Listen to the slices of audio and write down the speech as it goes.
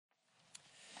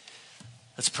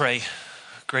Let's pray.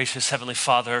 Gracious Heavenly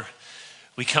Father,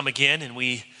 we come again and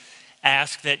we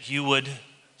ask that you would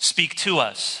speak to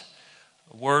us.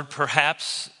 A word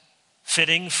perhaps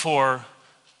fitting for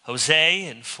Jose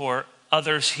and for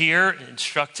others here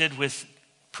instructed with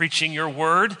preaching your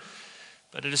word,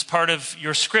 but it is part of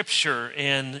your scripture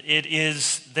and it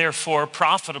is therefore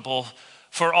profitable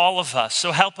for all of us.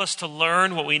 So help us to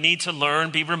learn what we need to learn,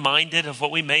 be reminded of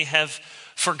what we may have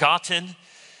forgotten.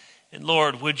 And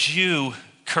Lord, would you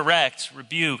correct,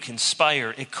 rebuke,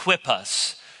 inspire, equip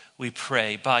us, we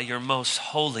pray, by your most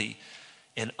holy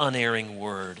and unerring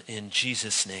word. In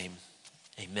Jesus' name,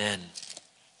 amen.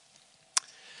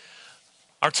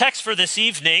 Our text for this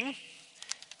evening,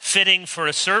 fitting for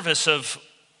a service of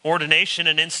ordination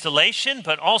and installation,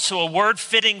 but also a word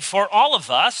fitting for all of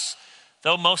us,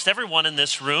 though most everyone in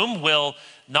this room will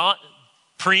not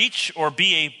preach or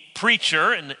be a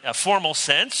preacher in a formal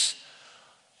sense.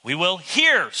 We will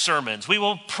hear sermons. We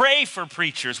will pray for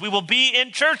preachers. We will be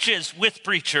in churches with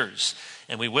preachers.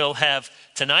 And we will have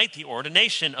tonight the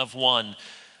ordination of one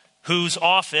whose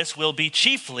office will be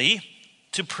chiefly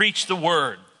to preach the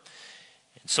word.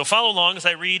 So follow along as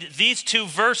I read these two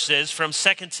verses from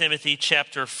 2 Timothy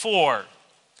chapter 4.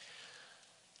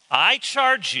 I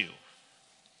charge you,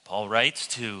 Paul writes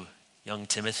to young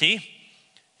Timothy,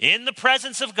 in the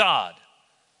presence of God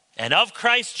and of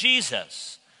Christ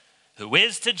Jesus, who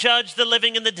is to judge the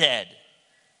living and the dead,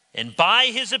 and by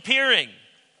his appearing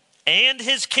and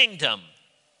his kingdom,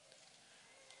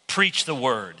 preach the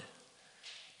word.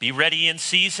 Be ready in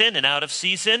season and out of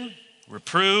season,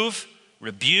 reprove,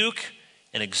 rebuke,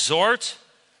 and exhort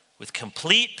with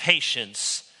complete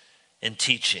patience and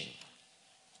teaching.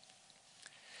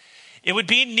 It would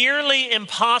be nearly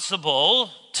impossible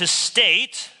to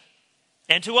state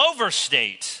and to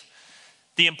overstate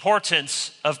the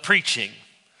importance of preaching.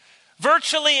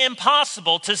 Virtually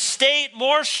impossible to state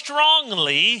more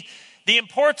strongly the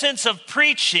importance of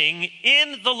preaching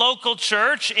in the local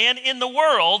church and in the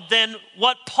world than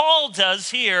what Paul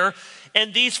does here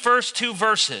in these first two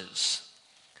verses.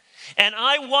 And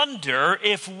I wonder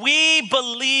if we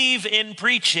believe in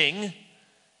preaching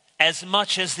as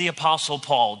much as the Apostle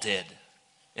Paul did.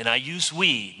 And I use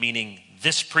we, meaning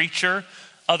this preacher,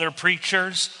 other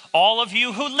preachers, all of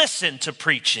you who listen to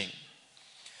preaching.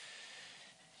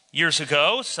 Years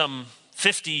ago, some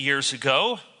 50 years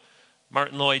ago,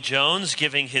 Martin Lloyd-Jones,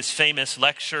 giving his famous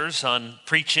lectures on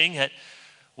preaching at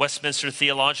Westminster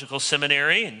Theological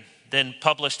Seminary and then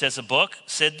published as a book,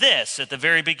 said this at the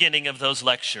very beginning of those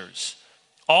lectures.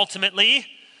 Ultimately,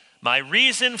 my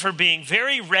reason for being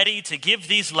very ready to give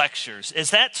these lectures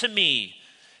is that to me,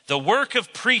 the work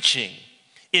of preaching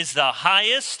is the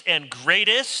highest and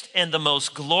greatest and the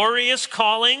most glorious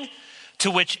calling to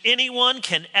which anyone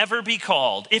can ever be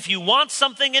called. If you want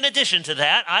something in addition to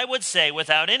that, I would say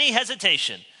without any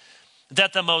hesitation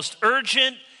that the most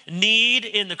urgent need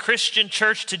in the Christian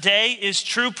church today is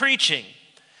true preaching.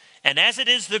 And as it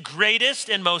is the greatest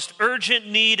and most urgent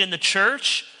need in the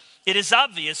church, it is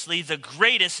obviously the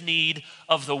greatest need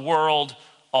of the world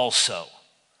also.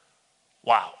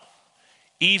 Wow.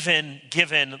 Even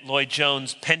given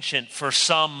Lloyd-Jones' penchant for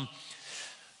some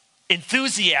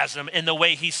enthusiasm in the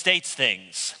way he states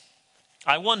things,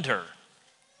 I wonder,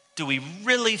 do we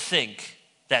really think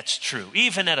that's true?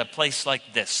 Even at a place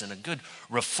like this, in a good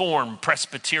Reformed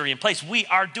Presbyterian place, we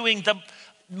are doing the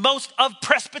most of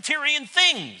Presbyterian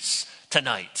things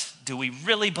tonight. Do we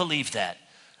really believe that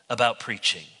about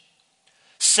preaching?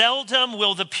 Seldom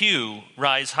will the pew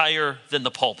rise higher than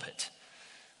the pulpit.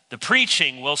 The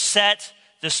preaching will set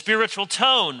the spiritual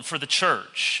tone for the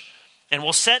church and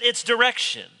will set its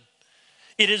direction.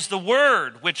 It is the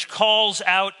word which calls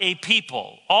out a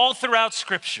people all throughout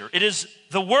Scripture. It is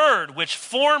the word which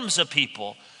forms a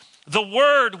people, the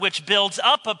word which builds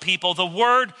up a people, the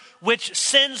word which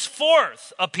sends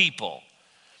forth a people.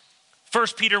 1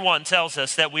 Peter 1 tells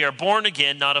us that we are born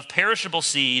again, not of perishable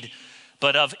seed,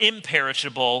 but of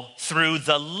imperishable, through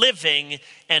the living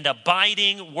and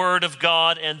abiding word of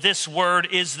God. And this word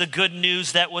is the good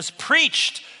news that was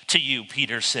preached to you,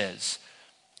 Peter says.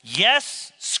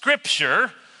 Yes,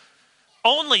 Scripture,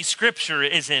 only Scripture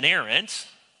is inerrant,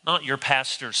 not your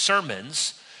pastor's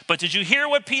sermons. But did you hear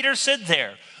what Peter said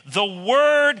there? The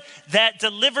word that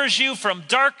delivers you from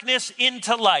darkness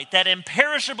into light, that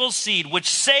imperishable seed which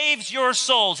saves your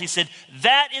souls. He said,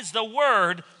 that is the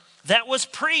word that was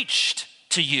preached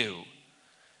to you.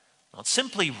 Not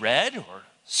simply read or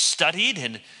studied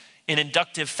in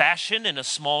inductive fashion in a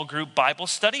small group Bible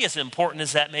study, as important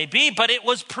as that may be, but it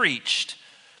was preached.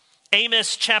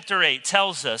 Amos chapter 8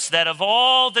 tells us that of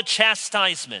all the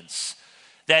chastisements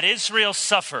that Israel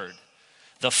suffered,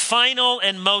 the final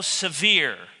and most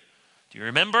severe. Do you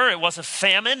remember? It was a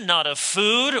famine, not of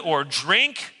food or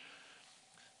drink,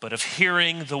 but of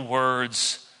hearing the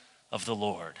words of the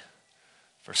Lord.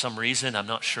 For some reason, I'm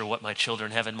not sure what my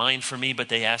children have in mind for me, but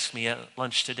they asked me at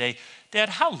lunch today, Dad,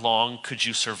 how long could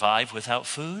you survive without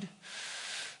food?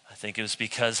 I think it was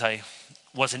because I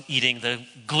wasn't eating the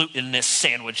glutinous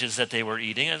sandwiches that they were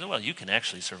eating. I said, well, you can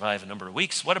actually survive a number of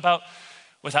weeks. What about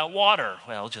without water?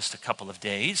 Well, just a couple of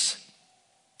days.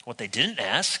 What they didn't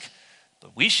ask,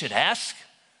 but we should ask,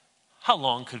 how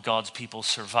long could God's people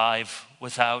survive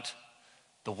without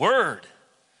the Word?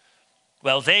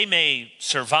 Well, they may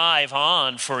survive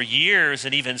on for years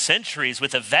and even centuries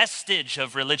with a vestige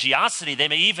of religiosity. They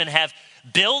may even have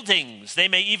buildings. They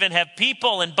may even have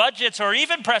people and budgets or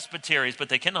even presbyteries, but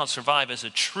they cannot survive as a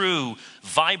true,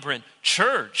 vibrant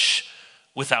church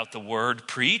without the Word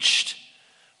preached.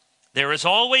 There is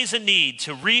always a need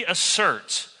to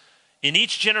reassert in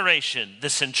each generation the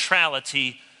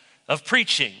centrality of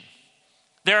preaching.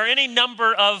 There are any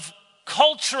number of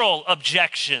cultural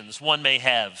objections one may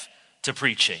have to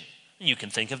preaching. You can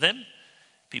think of them.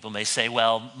 People may say,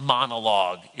 well,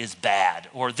 monologue is bad,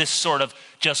 or this sort of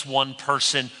just one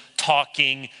person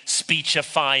talking,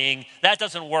 speechifying, that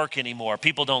doesn't work anymore.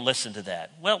 People don't listen to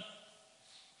that. Well,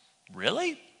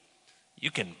 really?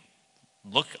 You can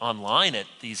look online at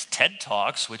these TED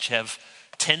Talks, which have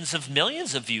tens of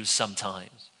millions of views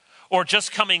sometimes. Or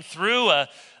just coming through a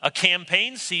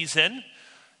campaign season,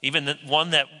 even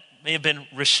one that may have been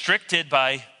restricted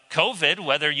by COVID,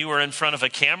 whether you were in front of a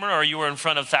camera or you were in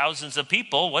front of thousands of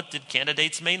people, what did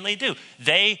candidates mainly do?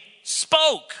 They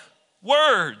spoke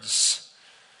words.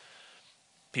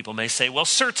 People may say, well,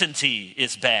 certainty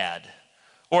is bad.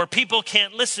 Or people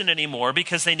can't listen anymore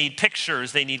because they need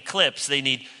pictures, they need clips, they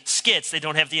need skits. They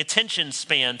don't have the attention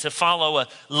span to follow a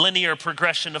linear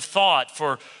progression of thought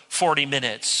for 40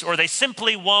 minutes. Or they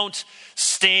simply won't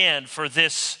stand for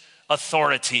this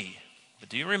authority. But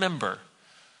do you remember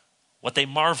what they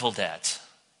marveled at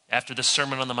after the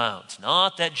Sermon on the Mount?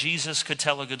 Not that Jesus could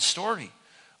tell a good story,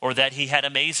 or that he had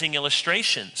amazing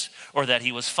illustrations, or that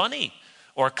he was funny,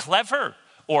 or clever,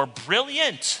 or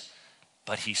brilliant,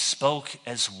 but he spoke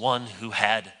as one who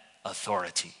had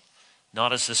authority,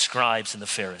 not as the scribes and the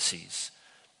Pharisees.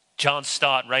 John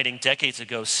Stott, writing decades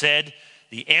ago, said,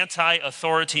 the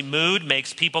anti-authority mood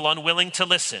makes people unwilling to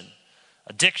listen.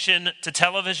 Addiction to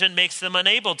television makes them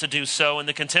unable to do so, and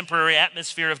the contemporary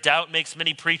atmosphere of doubt makes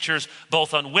many preachers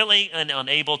both unwilling and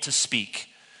unable to speak.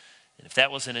 And if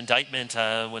that was an indictment,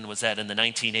 when was that, in the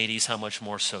 1980s, how much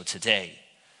more so today?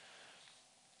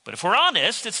 But if we're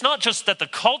honest, it's not just that the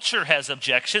culture has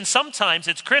objections. Sometimes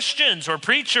it's Christians or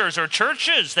preachers or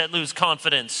churches that lose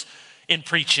confidence in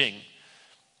preaching.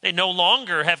 They no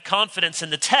longer have confidence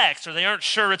in the text, or they aren't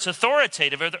sure it's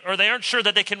authoritative, or they aren't sure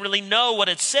that they can really know what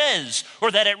it says, or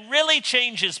that it really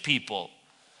changes people.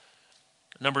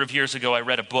 A number of years ago, I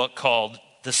read a book called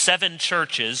The Seven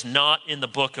Churches Not in the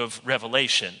Book of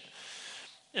Revelation.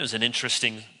 It was an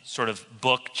interesting sort of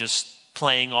book, just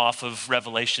playing off of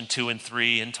Revelation 2 and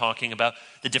 3 and talking about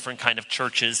the different kind of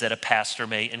churches that a pastor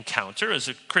may encounter as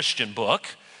a Christian book.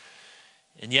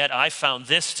 And yet I found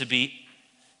this to be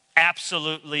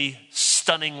absolutely,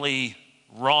 stunningly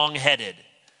wrong-headed.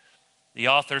 The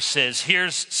author says,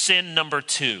 here's sin number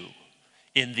 2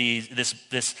 in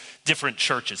this different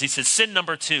churches. He says, sin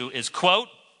number 2 is, quote,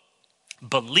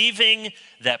 believing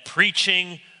that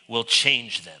preaching will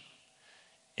change them.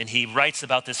 And he writes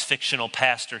about this fictional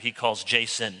pastor he calls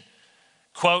Jason.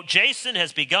 Quote, Jason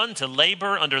has begun to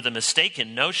labor under the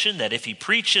mistaken notion that if he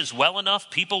preaches well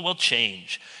enough, people will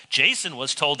change. Jason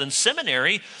was told in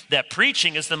seminary that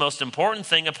preaching is the most important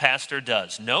thing a pastor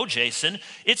does. No, Jason,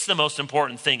 it's the most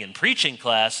important thing in preaching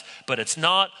class, but it's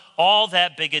not all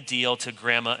that big a deal to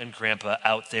grandma and grandpa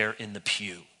out there in the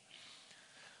pew.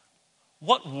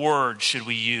 What word should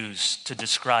we use to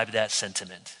describe that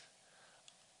sentiment?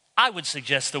 I would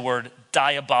suggest the word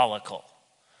diabolical.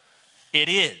 It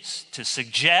is to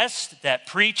suggest that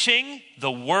preaching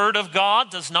the word of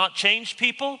God does not change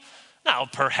people. Now,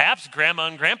 perhaps grandma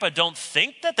and grandpa don't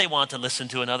think that they want to listen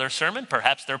to another sermon.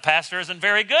 Perhaps their pastor isn't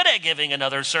very good at giving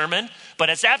another sermon. But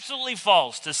it's absolutely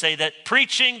false to say that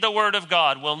preaching the word of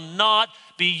God will not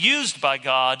be used by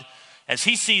God as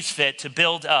he sees fit to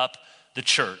build up the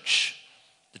church.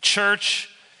 The church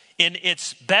in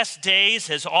its best days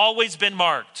has always been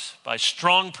marked by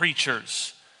strong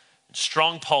preachers and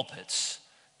strong pulpits.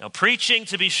 Now, preaching,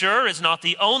 to be sure, is not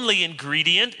the only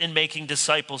ingredient in making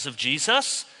disciples of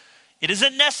Jesus. It is a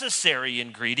necessary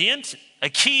ingredient, a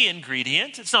key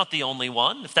ingredient. It's not the only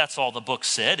one. If that's all the book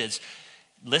said, is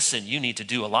listen, you need to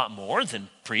do a lot more than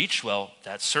preach. Well,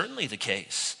 that's certainly the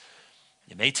case.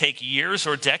 It may take years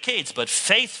or decades, but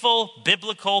faithful,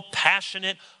 biblical,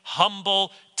 passionate,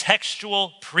 humble,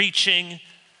 textual preaching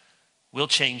will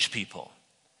change people,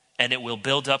 and it will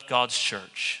build up God's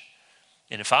church.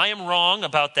 And if I am wrong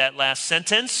about that last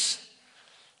sentence,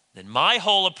 then my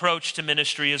whole approach to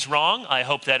ministry is wrong. I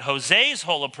hope that Jose's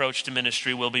whole approach to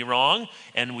ministry will be wrong,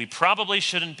 and we probably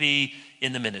shouldn't be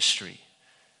in the ministry,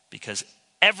 because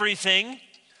everything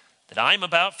that I'm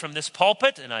about from this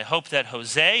pulpit, and I hope that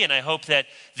Jose and I hope that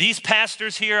these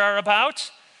pastors here are about,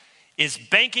 is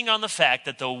banking on the fact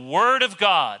that the Word of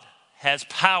God has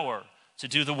power to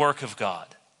do the work of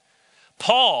God.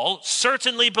 Paul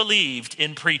certainly believed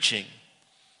in preaching.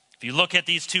 If you look at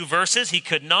these two verses, he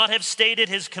could not have stated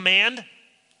his command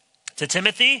to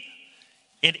Timothy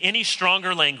in any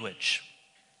stronger language.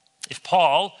 If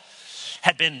Paul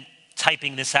had been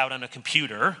typing this out on a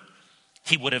computer,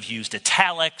 he would have used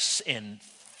italics and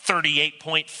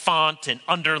 38-point font and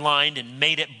underlined and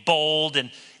made it bold, and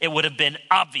it would have been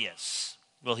obvious.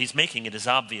 Well, he's making it as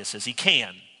obvious as he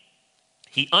can.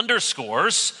 He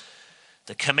underscores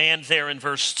the command there in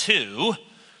verse 2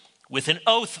 with an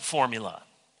oath formula.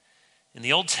 In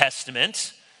the Old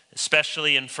Testament,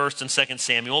 especially in 1st and 2nd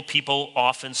Samuel, people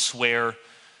often swear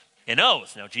an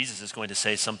oath. Now, Jesus is going to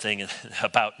say something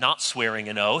about not swearing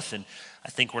an oath, and I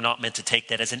think we're not meant to take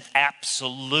that as an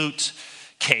absolute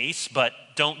case, but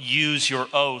don't use your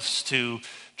oaths to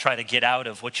try to get out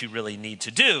of what you really need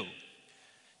to do.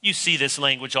 You see this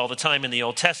language all the time in the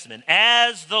Old Testament.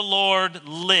 As the Lord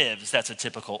lives, that's a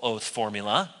typical oath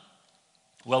formula.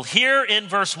 Well, here in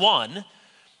verse 1,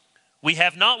 we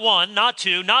have not one, not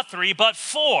two, not three, but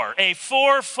four, a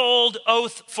fourfold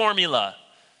oath formula.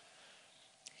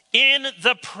 In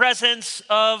the presence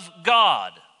of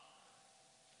God.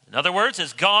 In other words,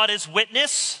 as God is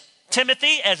witness,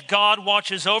 Timothy, as God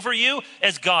watches over you,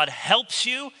 as God helps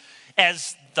you,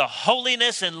 as the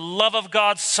holiness and love of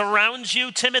God surrounds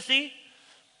you, Timothy,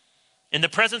 in the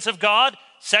presence of God,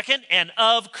 second, and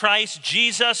of Christ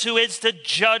Jesus, who is to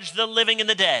judge the living and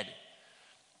the dead.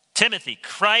 Timothy,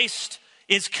 Christ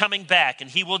is coming back, and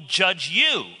he will judge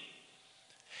you.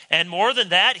 And more than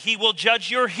that, he will judge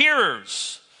your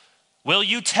hearers. Will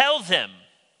you tell them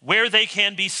where they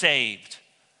can be saved?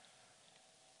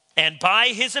 And by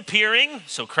his appearing,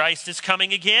 so Christ is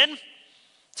coming again,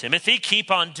 Timothy,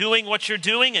 keep on doing what you're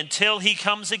doing until he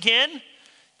comes again.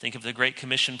 Think of the Great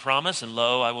Commission promise, and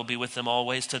lo, I will be with them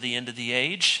always to the end of the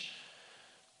age.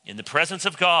 In the presence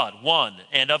of God, 1,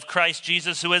 and of Christ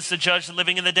Jesus, who is the judge of the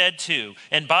living and the dead, 2,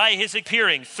 and by his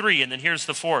appearing, 3, and then here's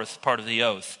the fourth part of the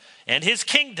oath, and his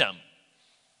kingdom,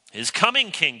 his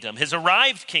coming kingdom, his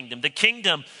arrived kingdom, the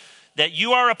kingdom that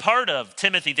you are a part of,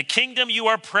 Timothy, the kingdom you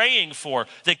are praying for,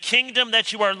 the kingdom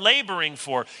that you are laboring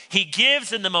for, he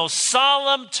gives in the most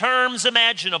solemn terms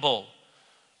imaginable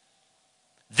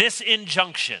this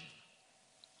injunction: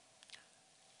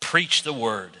 preach the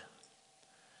word.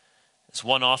 As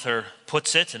one author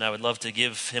puts it, and I would love to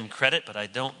give him credit, but I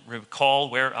don't recall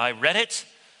where I read it,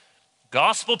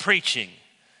 gospel preaching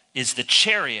is the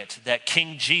chariot that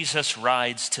King Jesus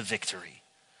rides to victory.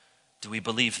 Do we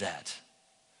believe that?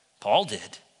 Paul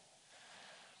did.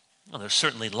 Well, there's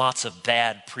certainly lots of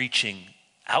bad preaching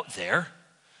out there.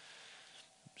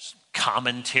 There's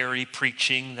commentary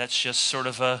preaching that's just sort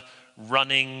of a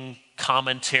running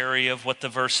commentary of what the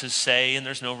verses say, and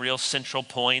there's no real central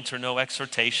point or no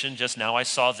exhortation, just now I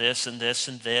saw this and this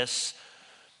and this.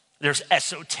 There's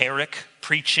esoteric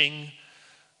preaching,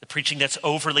 the preaching that's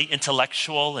overly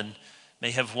intellectual and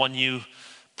may have won you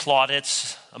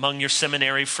plaudits among your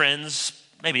seminary friends.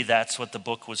 Maybe that's what the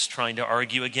book was trying to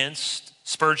argue against.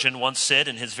 Spurgeon once said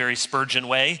in his very Spurgeon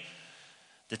way,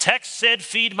 the text said,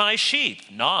 feed my sheep,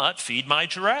 not feed my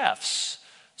giraffes.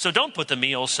 So don't put the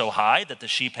meal so high that the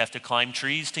sheep have to climb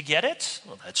trees to get it.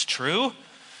 Well, that's true.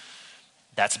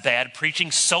 That's bad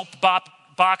preaching.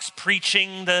 Soapbox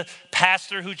preaching, the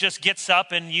pastor who just gets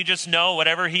up and you just know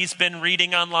whatever he's been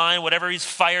reading online, whatever he's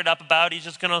fired up about, he's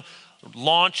just going to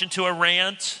launch into a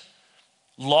rant.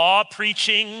 Law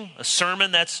preaching, a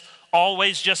sermon that's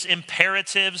always just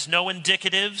imperatives, no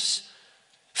indicatives.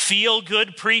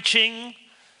 Feel-good preaching,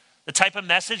 the type of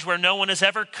message where no one is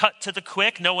ever cut to the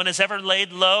quick, no one is ever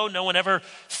laid low, no one ever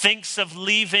thinks of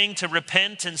leaving to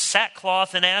repent in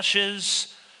sackcloth and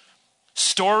ashes.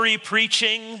 Story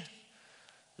preaching,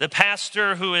 the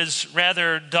pastor who is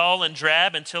rather dull and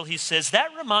drab until he says, that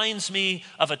reminds me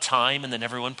of a time, and then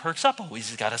everyone perks up. Oh,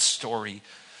 he's got a story.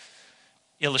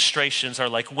 Illustrations are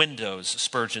like windows,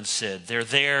 Spurgeon said. They're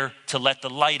there to let the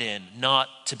light in, not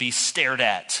to be stared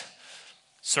at.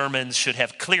 Sermons should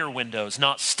have clear windows,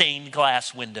 not stained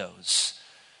glass windows.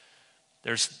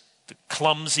 There's the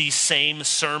clumsy same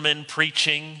sermon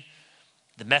preaching,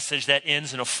 the message that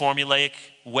ends in a formulaic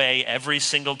way every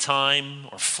single time,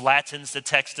 or flattens the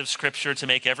text of Scripture to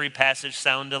make every passage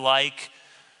sound alike.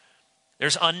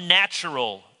 There's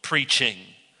unnatural preaching.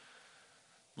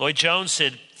 Lloyd Jones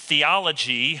said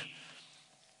theology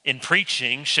in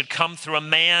preaching should come through a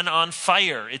man on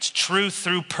fire. It's truth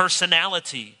through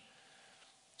personality.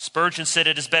 Spurgeon said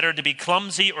it is better to be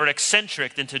clumsy or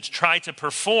eccentric than to try to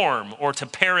perform or to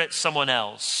parrot someone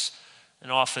else.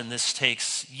 And often this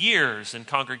takes years, and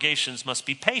congregations must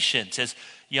be patient as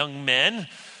young men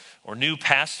or new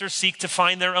pastors seek to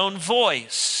find their own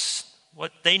voice,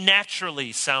 what they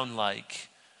naturally sound like.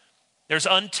 There's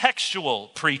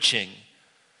untextual preaching.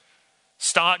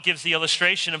 Stott gives the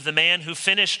illustration of the man who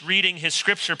finished reading his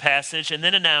scripture passage and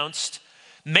then announced,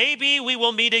 "Maybe we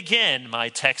will meet again, my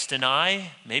text and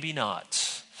I, maybe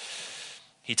not."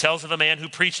 He tells of a man who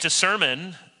preached a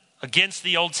sermon against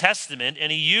the Old Testament,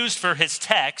 and he used for his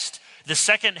text the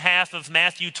second half of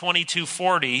Matthew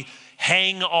 22:40,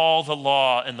 "Hang all the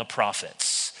law and the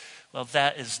prophets." Well,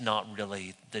 that is not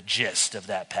really the gist of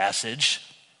that passage.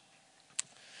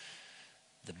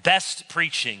 The best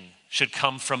preaching should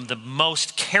come from the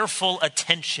most careful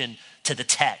attention to the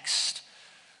text.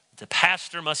 The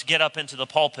pastor must get up into the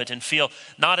pulpit and feel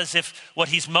not as if what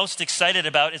he's most excited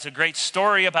about is a great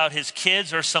story about his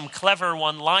kids or some clever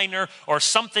one-liner or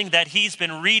something that he's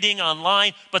been reading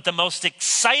online, but the most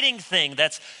exciting thing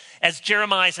that's, as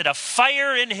Jeremiah said, a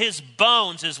fire in his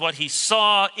bones is what he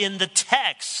saw in the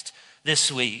text this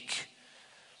week.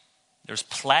 There's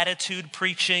platitude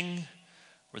preaching,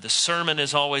 where the sermon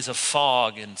is always a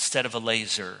fog instead of a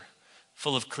laser,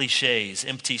 full of cliches,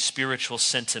 empty spiritual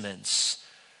sentiments,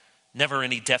 never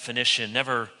any definition,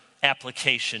 never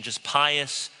application, just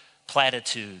pious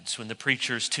platitudes when the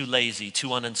preacher's too lazy,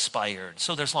 too uninspired.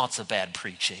 So there's lots of bad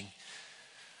preaching.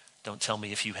 Don't tell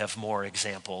me if you have more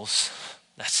examples.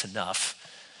 That's enough.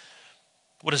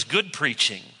 What is good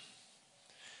preaching?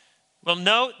 Well,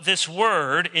 note this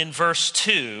word in verse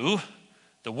 2.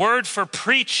 The word for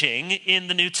preaching in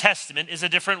the New Testament is a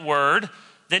different word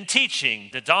than teaching.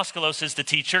 Didaskalos is the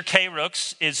teacher,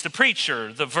 kerux is the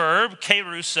preacher. The verb,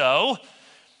 keruso,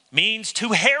 means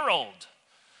to herald.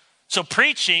 So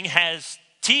preaching has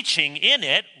teaching in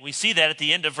it. We see that at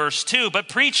the end of verse 2, but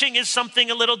preaching is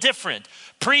something a little different.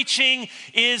 Preaching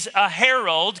is a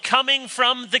herald coming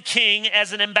from the king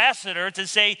as an ambassador to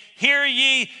say, hear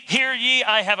ye,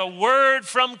 I have a word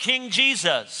from King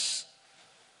Jesus.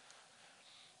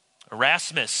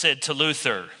 Erasmus said to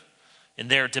Luther in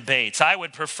their debates, "I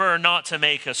would prefer not to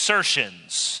make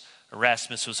assertions."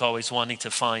 Erasmus was always wanting to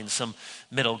find some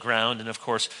middle ground, and of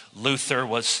course, Luther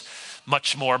was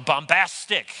much more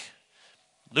bombastic.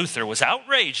 Luther was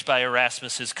outraged by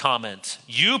Erasmus's comment.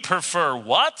 You prefer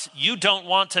what? You don't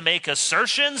want to make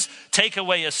assertions? Take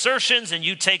away assertions and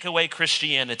you take away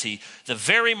Christianity. The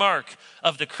very mark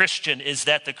of the Christian is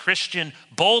that the Christian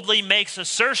boldly makes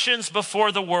assertions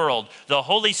before the world. The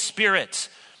Holy Spirit,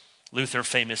 Luther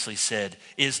famously said,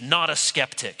 is not a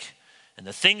skeptic. And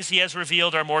the things he has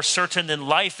revealed are more certain than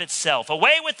life itself.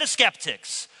 Away with the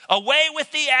skeptics. Away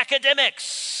with the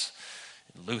academics.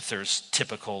 Luther's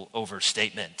typical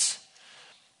overstatement.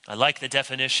 I like the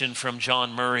definition from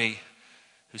John Murray,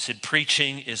 who said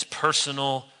preaching is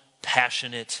personal,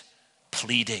 passionate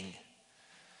pleading.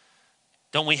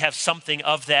 Don't we have something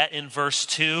of that in verse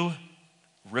 2?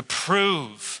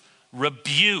 Reprove,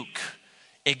 rebuke,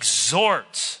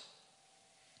 exhort.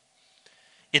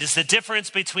 It is the difference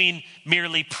between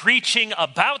merely preaching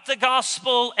about the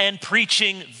gospel and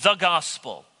preaching the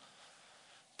gospel.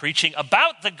 Preaching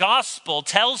about the gospel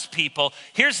tells people,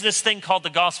 here's this thing called the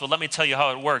gospel. Let me tell you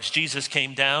how it works. Jesus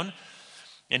came down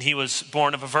and he was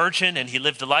born of a virgin and he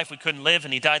lived a life we couldn't live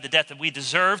and he died the death that we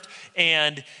deserved.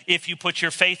 And if you put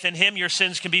your faith in him, your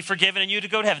sins can be forgiven and you to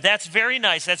go to heaven. That's very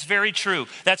nice. That's very true.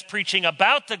 That's preaching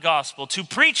about the gospel. To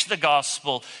preach the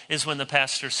gospel is when the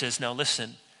pastor says, now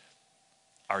listen,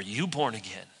 are you born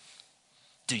again?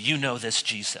 Do you know this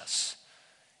Jesus?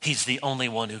 He's the only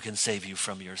one who can save you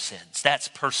from your sins. That's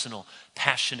personal,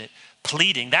 passionate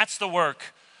pleading. That's the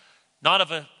work, not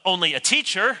of only a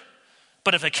teacher,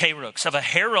 but of a kerux, of a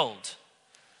herald.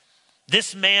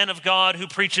 This man of God who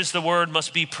preaches the word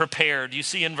must be prepared. You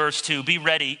see in verse 2, be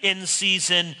ready in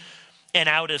season and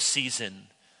out of season.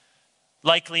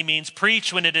 Likely means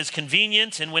preach when it is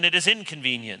convenient and when it is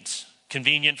inconvenient.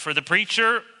 Convenient for the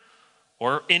preacher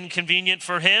or inconvenient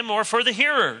for him or for the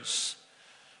hearers.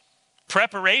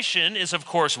 Preparation is, of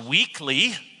course,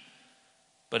 weekly,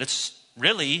 but it's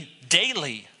really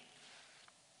daily.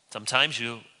 Sometimes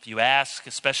you ask,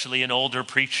 especially an older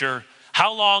preacher,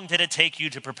 how long did it take you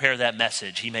to prepare that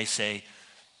message? He may say,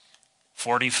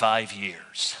 45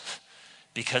 years.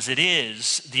 Because it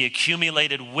is the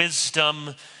accumulated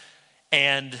wisdom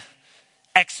and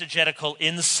exegetical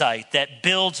insight that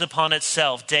builds upon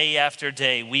itself day after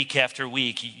day, week after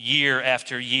week, year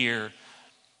after year.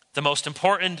 The most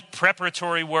important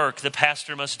preparatory work the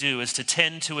pastor must do is to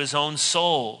tend to his own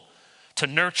soul, to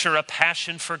nurture a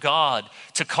passion for God,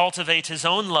 to cultivate his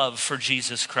own love for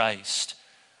Jesus Christ.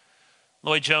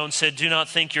 Lloyd Jones said, "Do not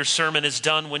think your sermon is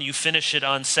done when you finish it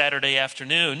on Saturday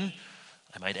afternoon."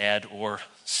 I might add, or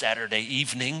Saturday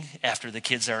evening after the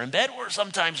kids are in bed, or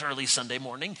sometimes early Sunday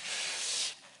morning.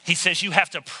 He says you have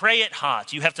to pray it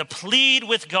hot. You have to plead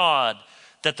with God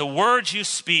that the words you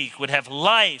speak would have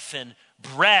life and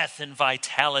breath and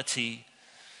vitality.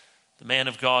 The man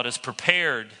of God is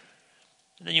prepared.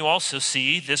 And then you also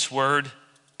see this word,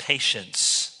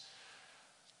 patience.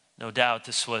 No doubt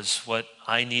this was what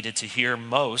I needed to hear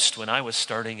most when I was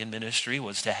starting in ministry,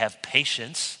 was to have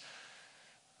patience.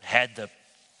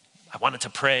 I wanted to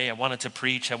pray, I wanted to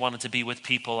preach, I wanted to be with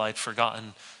people. I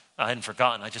hadn't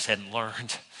forgotten, I just hadn't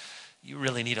learned. You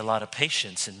really need a lot of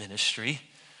patience in ministry.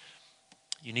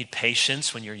 You need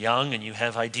patience when you're young and you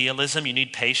have idealism. You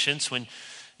need patience when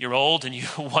you're old and you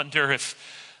wonder if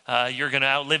you're going to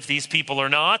outlive these people or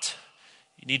not.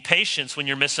 You need patience when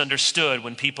you're misunderstood,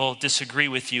 when people disagree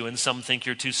with you and some think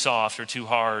you're too soft or too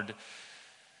hard.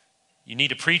 You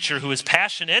need a preacher who is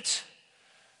passionate.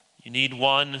 You need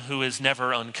one who is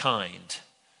never unkind.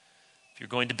 If you're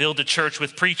going to build a church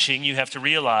with preaching, you have to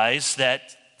realize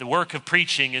that the work of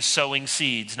preaching is sowing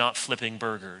seeds, not flipping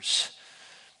burgers.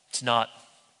 It's not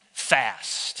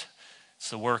fast.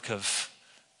 It's the work of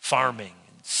farming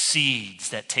and seeds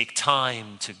that take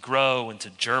time to grow and to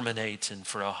germinate and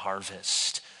for a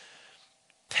harvest.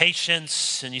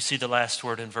 Patience, and you see the last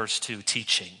word in verse 2,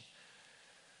 teaching.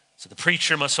 So the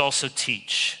preacher must also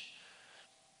teach.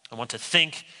 I want to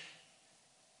think,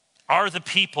 are the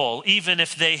people, even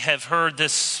if they have heard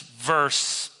this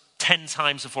verse 10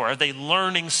 times before, are they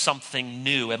learning something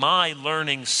new? Am I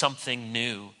learning something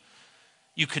new?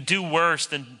 You could do worse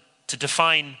than to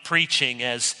define preaching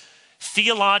as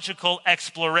theological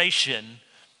exploration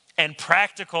and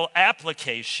practical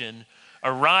application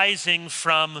arising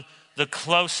from the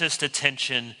closest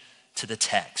attention to the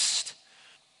text.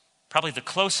 Probably the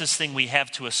closest thing we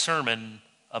have to a sermon,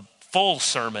 a full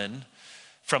sermon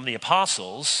from the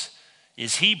apostles,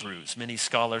 is Hebrews. Many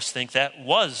scholars think that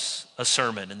was a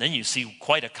sermon, and then you see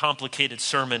quite a complicated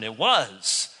sermon it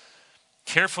was.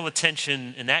 Careful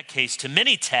attention in that case to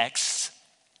many texts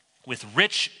with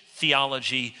rich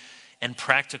theology and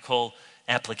practical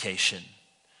application.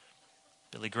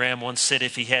 Billy Graham once said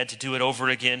if he had to do it over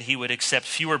again, he would accept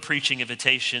fewer preaching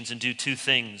invitations and do two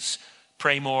things: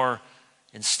 pray more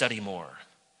and study more.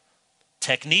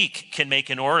 Technique can make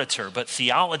an orator, but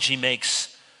theology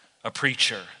makes a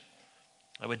preacher.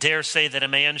 I would dare say that a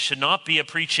man should not be a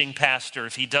preaching pastor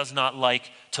if he does not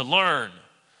like to learn.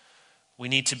 We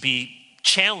need to be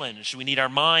challenged. We need our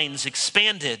minds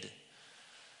expanded.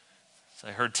 As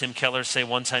I heard Tim Keller say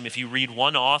one time, if you read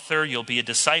one author, you'll be a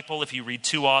disciple. If you read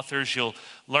two authors, you'll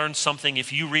learn something.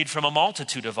 If you read from a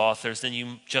multitude of authors, then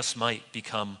you just might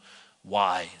become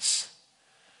wise.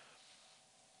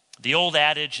 The old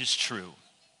adage is true.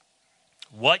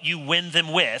 What you win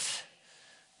them with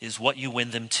is what you win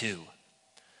them to.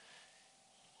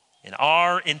 And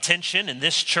our intention in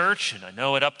this church, and I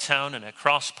know at Uptown and at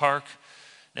Cross Park,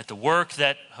 and at the work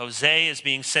that Jose is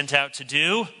being sent out to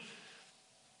do,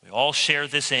 we all share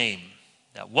this aim,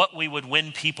 that what we would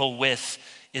win people with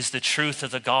is the truth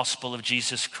of the gospel of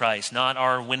Jesus Christ, not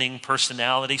our winning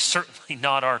personality, certainly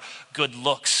not our good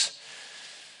looks,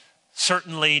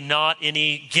 certainly not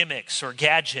any gimmicks or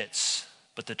gadgets,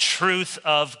 but the truth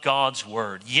of God's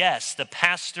word. Yes, the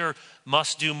pastor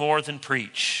must do more than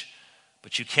preach,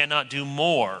 but you cannot do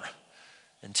more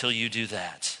until you do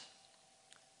that.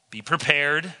 Be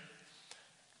prepared,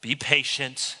 be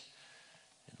patient,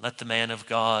 and let the man of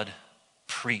God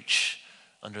preach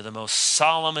under the most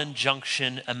solemn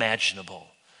injunction imaginable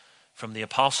from the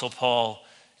Apostle Paul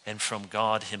and from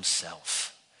God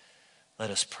himself.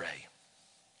 Let us pray.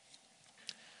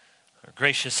 Our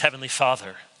gracious Heavenly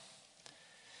Father,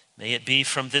 may it be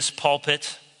from this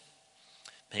pulpit,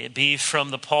 may it be from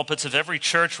the pulpits of every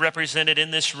church represented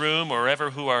in this room, or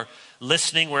ever who are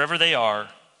listening, wherever they are.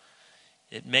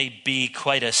 It may be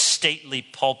quite a stately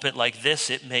pulpit like this.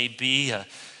 It may be a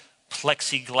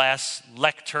plexiglass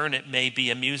lectern. It may be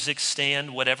a music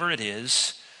stand. Whatever it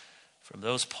is, from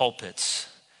those pulpits,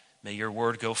 may your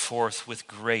word go forth with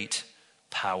great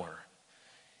power.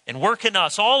 And work in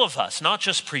us, all of us, not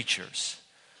just preachers,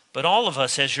 but all of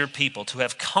us as your people, to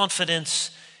have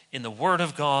confidence in the word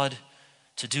of God,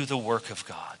 to do the work of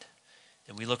God.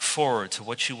 And we look forward to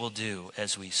what you will do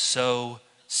as we sow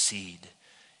seed.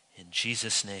 In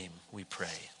Jesus' name we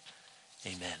pray.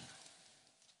 Amen.